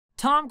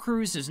Tom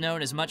Cruise is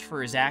known as much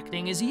for his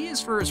acting as he is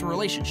for his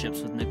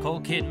relationships with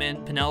Nicole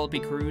Kidman, Penelope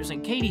Cruz,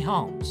 and Katie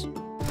Holmes.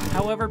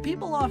 However,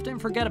 people often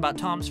forget about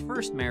Tom's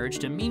first marriage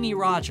to Mimi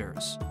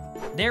Rogers.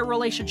 Their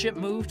relationship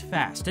moved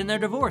fast, and their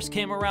divorce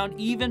came around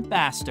even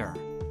faster.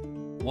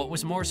 What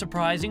was more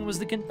surprising was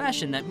the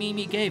confession that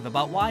Mimi gave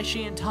about why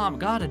she and Tom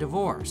got a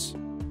divorce.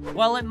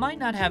 While it might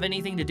not have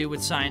anything to do with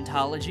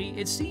Scientology,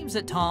 it seems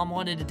that Tom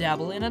wanted to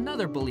dabble in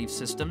another belief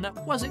system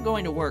that wasn't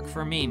going to work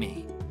for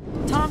Mimi.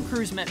 Tom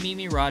Cruise met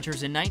Mimi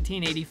Rogers in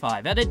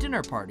 1985 at a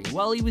dinner party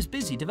while he was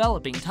busy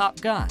developing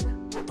Top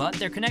Gun. But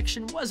their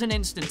connection wasn't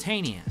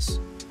instantaneous.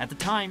 At the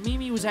time,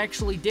 Mimi was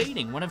actually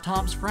dating one of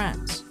Tom's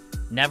friends.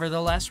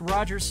 Nevertheless,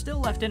 Rogers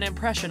still left an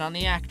impression on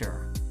the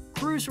actor.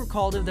 Cruise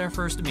recalled of their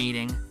first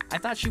meeting, "I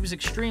thought she was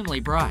extremely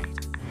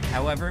bright."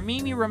 However,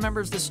 Mimi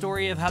remembers the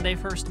story of how they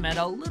first met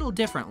a little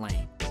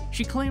differently.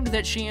 She claimed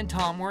that she and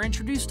Tom were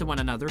introduced to one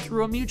another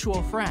through a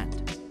mutual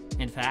friend.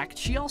 In fact,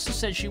 she also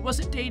said she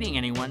wasn't dating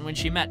anyone when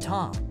she met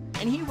Tom,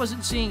 and he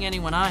wasn't seeing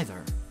anyone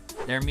either.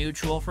 Their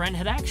mutual friend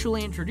had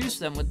actually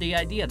introduced them with the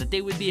idea that they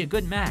would be a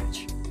good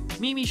match.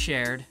 Mimi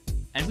shared,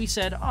 and we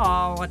said,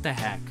 "Oh, what the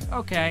heck,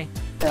 okay."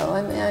 So,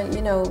 I mean,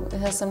 you know,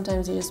 how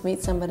sometimes you just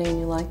meet somebody and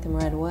you like them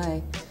right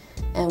away.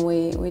 And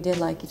we did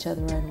like each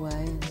other right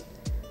away and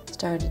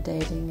started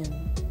dating,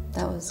 and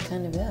that was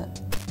kind of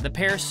it. The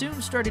pair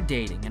soon started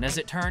dating, and as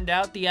it turned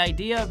out, the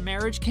idea of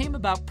marriage came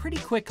about pretty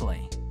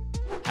quickly.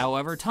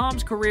 However,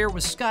 Tom's career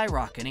was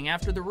skyrocketing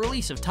after the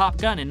release of Top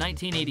Gun in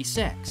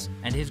 1986,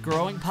 and his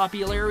growing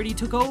popularity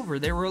took over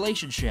their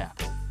relationship.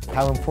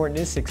 How important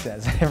is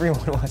success?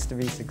 Everyone wants to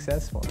be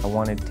successful. I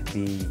wanted to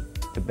be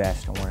the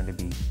best. I wanted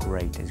to be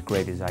great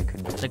as I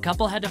could be. The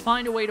couple had to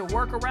find a way to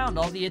work around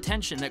all the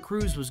attention that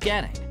Cruise was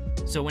getting.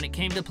 So when it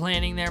came to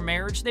planning their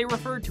marriage, they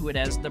referred to it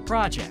as the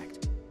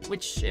project,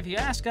 which, if you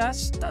ask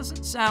us,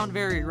 doesn't sound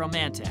very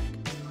romantic.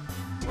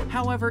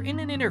 However, in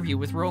an interview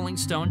with Rolling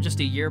Stone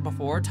just a year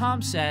before,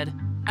 Tom said,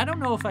 "I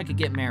don't know if I could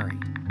get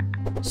married."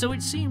 So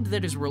it seemed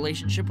that his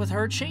relationship with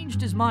her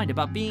changed his mind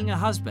about being a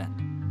husband.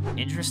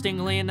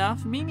 Interestingly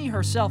enough, Mimi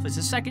herself is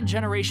a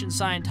second-generation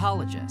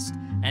Scientologist,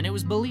 and it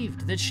was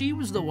believed that she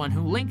was the one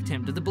who linked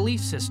him to the belief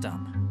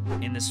system.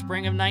 In the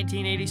spring of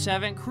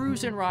 1987,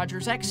 Cruise and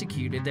Rogers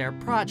executed their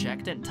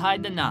project and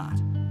tied the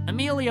knot.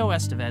 Emilio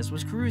Estevez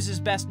was Cruise's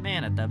best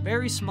man at the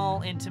very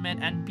small, intimate,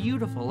 and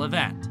beautiful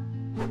event.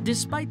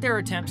 Despite their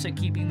attempts at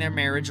keeping their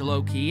marriage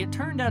low-key, it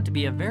turned out to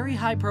be a very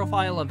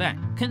high-profile event,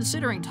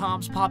 considering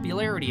Tom's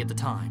popularity at the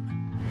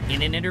time.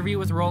 In an interview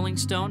with Rolling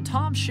Stone,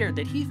 Tom shared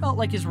that he felt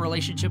like his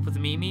relationship with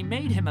Mimi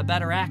made him a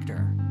better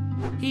actor.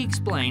 He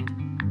explained,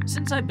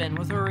 "Since I've been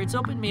with her, it's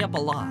opened me up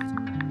a lot.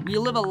 We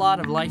live a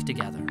lot of life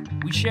together.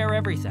 We share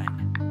everything.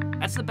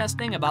 That's the best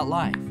thing about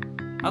life.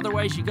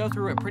 Otherwise, you go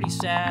through it pretty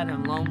sad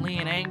and lonely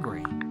and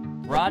angry."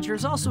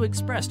 Rogers also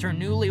expressed her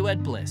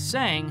newlywed bliss,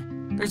 saying,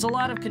 "There's a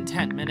lot of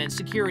contentment and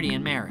security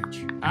in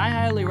marriage. I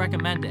highly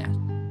recommend it."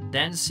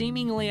 Then,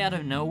 seemingly out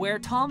of nowhere,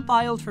 Tom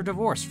filed for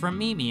divorce from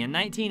Mimi in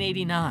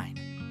 1989.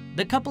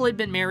 The couple had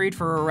been married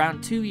for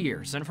around 2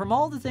 years, and from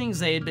all the things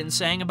they had been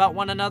saying about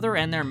one another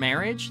and their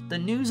marriage, the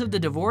news of the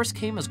divorce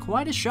came as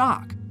quite a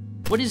shock.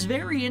 What is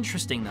very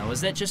interesting, though, is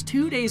that just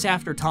 2 days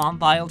after Tom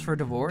filed for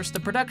divorce, the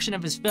production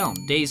of his film,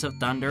 Days of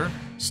Thunder,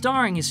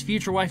 starring his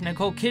future wife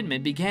Nicole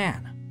Kidman,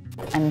 began.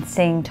 And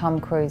seeing Tom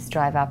Cruise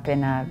drive up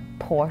in a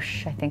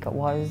Porsche, I think it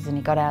was, and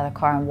he got out of the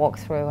car and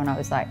walked through, and I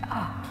was like,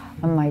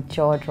 and my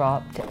jaw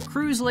dropped.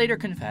 Cruise later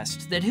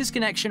confessed that his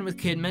connection with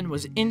Kidman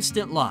was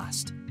instant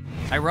lost.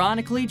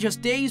 Ironically,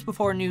 just days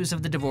before news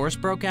of the divorce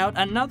broke out,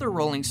 another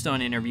Rolling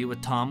Stone interview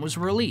with Tom was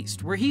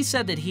released, where he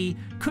said that he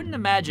couldn't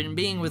imagine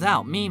being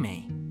without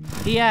Mimi.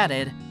 He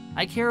added,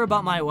 "I care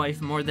about my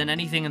wife more than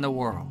anything in the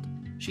world.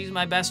 She's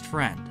my best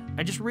friend.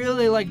 I just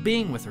really like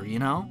being with her, you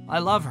know? I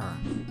love her."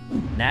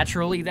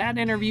 Naturally, that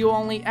interview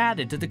only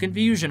added to the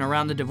confusion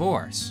around the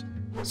divorce.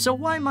 So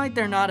why might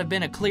there not have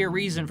been a clear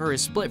reason for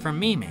his split from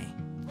Mimi?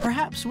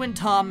 Perhaps when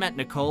Tom met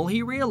Nicole,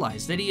 he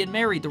realized that he had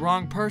married the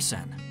wrong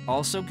person.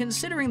 Also,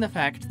 considering the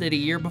fact that a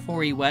year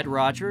before he wed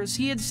Rogers,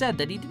 he had said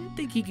that he didn't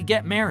think he could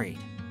get married.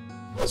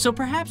 So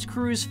perhaps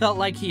Cruise felt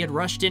like he had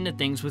rushed into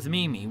things with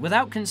Mimi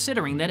without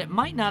considering that it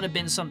might not have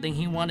been something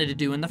he wanted to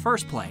do in the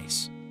first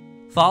place.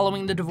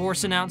 Following the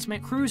divorce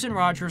announcement, Cruise and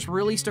Rogers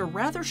released a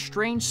rather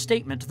strange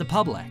statement to the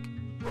public.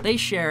 They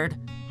shared,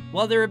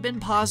 "While there have been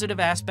positive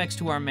aspects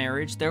to our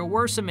marriage, there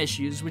were some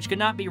issues which could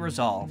not be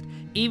resolved,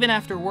 even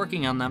after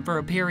working on them for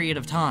a period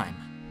of time."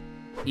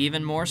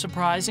 Even more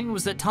surprising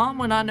was that Tom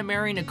went on to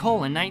marry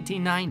Nicole in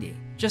 1990,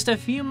 just a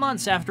few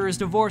months after his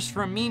divorce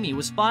from Mimi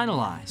was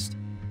finalized.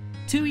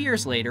 2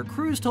 years later,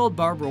 Cruise told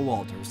Barbara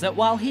Walters that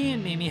while he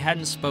and Mimi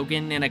hadn't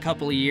spoken in a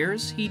couple of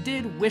years, he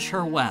did wish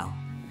her well.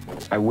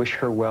 I wish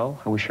her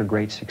well. I wish her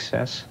great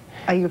success.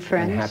 Are you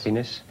friends? And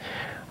happiness.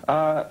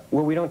 Well,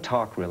 we don't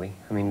talk, really.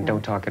 I mean,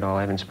 don't talk at all.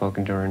 I haven't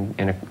spoken to her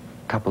in a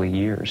couple of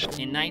years.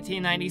 In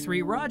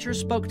 1993, Rogers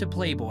spoke to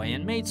Playboy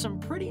and made some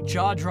pretty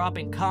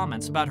jaw-dropping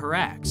comments about her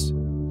ex.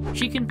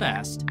 She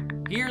confessed,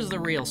 "Here's the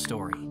real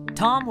story.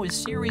 Tom was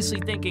seriously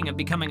thinking of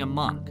becoming a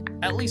monk.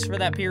 At least for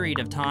that period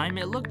of time,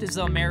 it looked as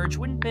though marriage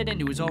wouldn't fit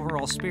into his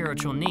overall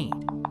spiritual need,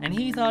 and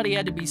he thought he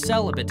had to be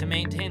celibate to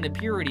maintain the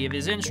purity of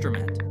his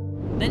instrument.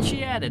 Then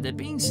she added that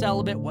being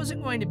celibate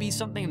wasn't going to be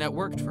something that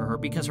worked for her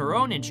because her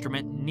own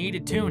instrument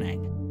needed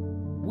tuning.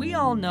 We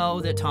all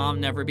know that Tom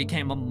never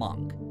became a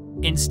monk.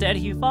 Instead,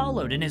 he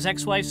followed in his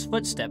ex-wife's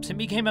footsteps and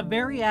became a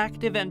very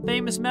active and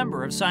famous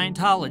member of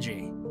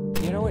Scientology.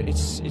 You know,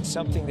 it's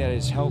something that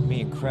has helped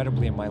me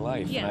incredibly in my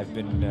life. Yeah. And I've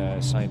been a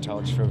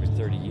Scientologist for over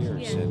 30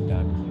 years, Yeah.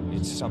 and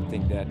it's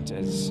something that,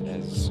 as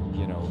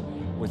you know,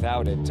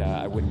 without it,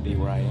 I wouldn't be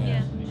where I am.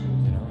 Yeah.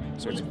 You know,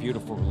 so it's a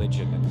beautiful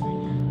religion,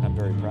 and I'm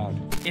very proud.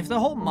 If the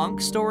whole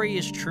monk story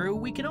is true,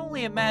 we can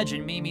only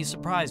imagine Mimi's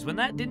surprise when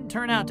that didn't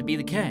turn out to be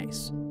the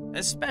case,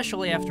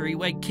 especially after he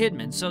wed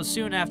Kidman so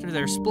soon after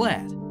their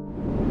split.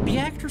 The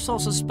actress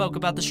also spoke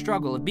about the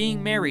struggle of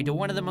being married to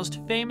one of the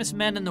most famous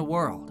men in the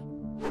world.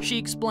 She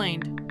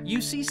explained, "You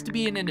cease to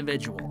be an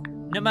individual.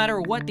 No matter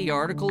what the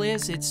article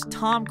is, it's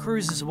Tom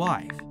Cruise's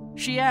wife."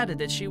 She added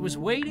that she was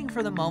waiting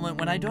for the moment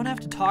when I don't have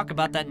to talk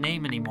about that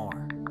name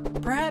anymore.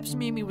 Perhaps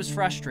Mimi was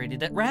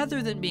frustrated that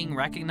rather than being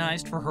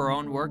recognized for her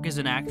own work as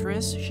an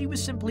actress, she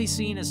was simply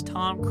seen as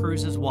Tom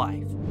Cruise's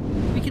wife.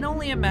 We can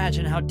only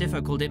imagine how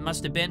difficult it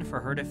must have been for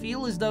her to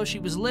feel as though she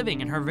was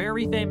living in her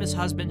very famous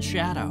husband's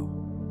shadow.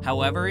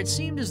 However, it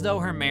seemed as though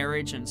her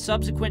marriage and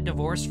subsequent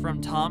divorce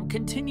from Tom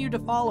continued to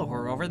follow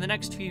her over the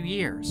next few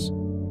years.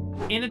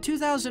 In a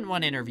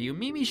 2001 interview,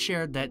 Mimi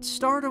shared that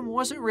stardom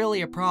wasn't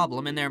really a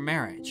problem in their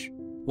marriage.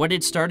 What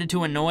had started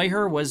to annoy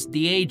her was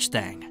the age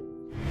thing.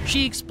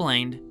 She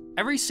explained,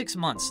 "Every 6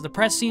 months, the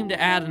press seemed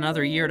to add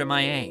another year to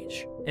my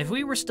age. If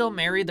we were still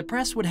married, the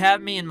press would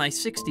have me in my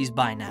 60s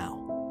by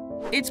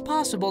now." It's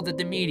possible that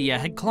the media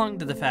had clung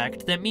to the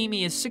fact that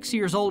Mimi is 6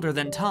 years older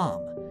than Tom,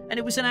 and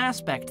it was an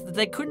aspect that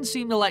they couldn't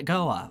seem to let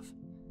go of.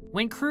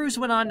 When Cruise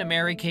went on to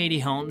marry Katie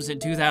Holmes in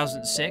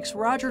 2006,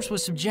 Rogers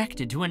was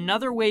subjected to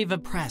another wave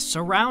of press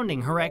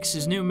surrounding her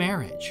ex's new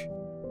marriage.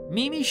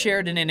 Mimi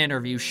shared in an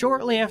interview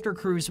shortly after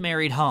Cruise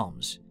married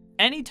Holmes,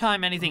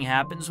 "Anytime anything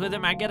happens with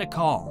him, I get a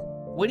call.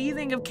 What do you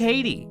think of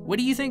Katie? What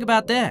do you think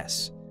about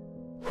this?"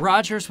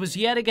 Rogers was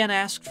yet again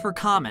asked for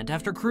comment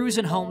after Cruise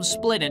and Holmes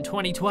split in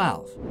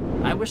 2012.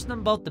 "I wish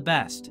them both the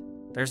best.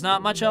 There's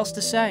not much else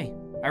to say.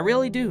 I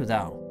really do,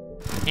 though."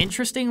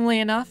 Interestingly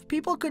enough,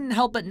 people couldn't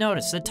help but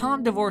notice that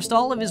Tom divorced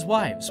all of his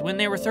wives when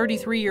they were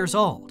 33 years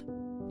old.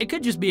 It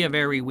could just be a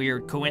very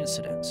weird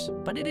coincidence,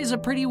 but it is a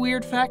pretty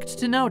weird fact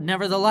to note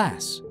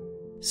nevertheless.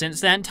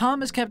 Since then, Tom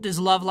has kept his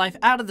love life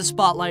out of the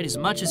spotlight as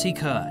much as he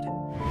could.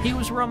 He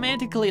was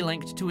romantically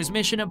linked to his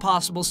Mission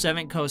Impossible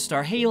 7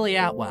 co-star Hayley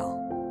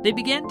Atwell. They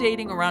began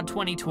dating around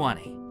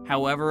 2020.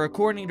 However,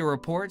 according to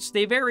reports,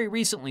 they very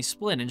recently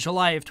split in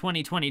July of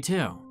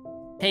 2022.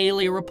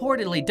 Hayley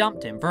reportedly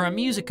dumped him for a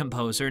music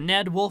composer,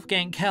 Ned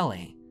Wolfgang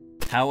Kelly.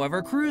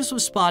 However, Cruise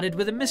was spotted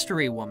with a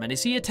mystery woman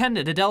as he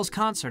attended Adele's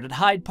concert at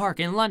Hyde Park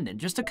in London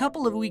just a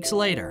couple of weeks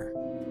later.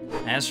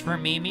 As for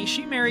Mimi,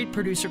 she married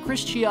producer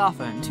Chris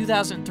Ciaffa in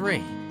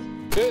 2003.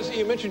 Liz,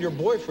 you mentioned your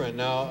boyfriend.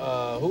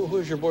 Now,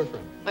 who's your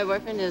boyfriend? My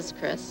boyfriend is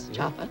Chris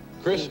Ciaffa.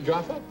 Chris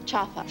Jaffa?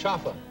 Ciaffa.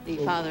 Ciaffa. The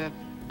father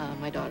of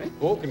my daughter.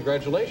 Well,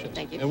 congratulations.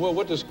 Thank you. And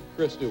what does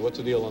Chris do? What's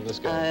the deal on this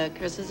guy?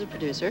 Chris is a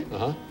producer.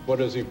 What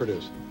does he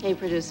produce? He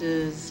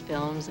produces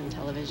films and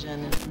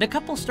television. The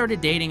couple started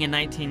dating in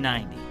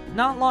 1990,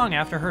 not long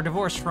after her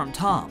divorce from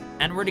Tom,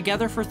 and were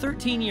together for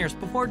 13 years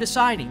before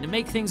deciding to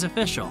make things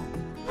official.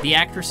 The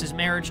actress's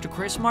marriage to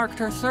Chris marked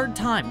her 3rd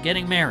time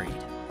getting married.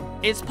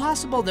 It's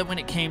possible that when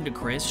it came to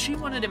Chris, she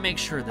wanted to make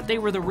sure that they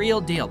were the real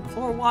deal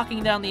before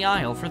walking down the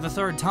aisle for the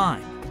 3rd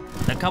time.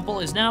 The couple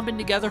has now been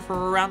together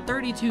for around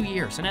 32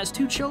 years and has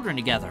 2 children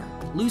together,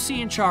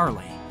 Lucy and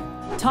Charlie.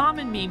 Tom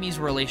and Mimi's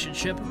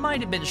relationship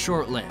might have been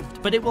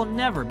short-lived, but it will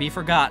never be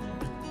forgotten.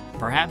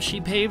 Perhaps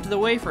she paved the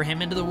way for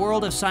him into the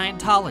world of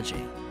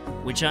Scientology,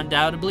 which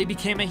undoubtedly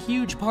became a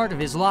huge part of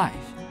his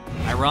life.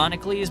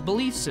 Ironically, his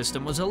belief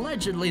system was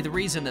allegedly the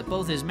reason that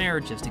both his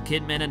marriages to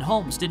Kidman and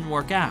Holmes didn't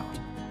work out.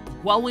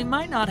 While we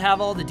might not have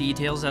all the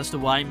details as to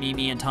why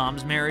Mimi and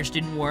Tom's marriage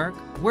didn't work,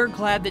 we're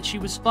glad that she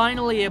was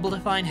finally able to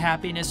find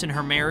happiness in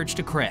her marriage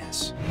to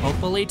Chris.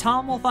 Hopefully,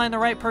 Tom will find the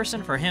right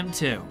person for him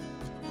too.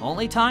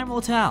 Only time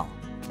will tell.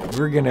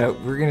 We're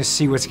gonna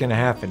see what's gonna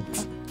happen.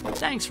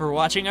 Thanks for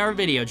watching our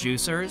video,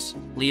 Juicers.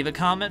 Leave a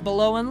comment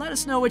below and let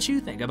us know what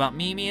you think about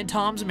Mimi and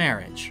Tom's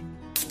marriage.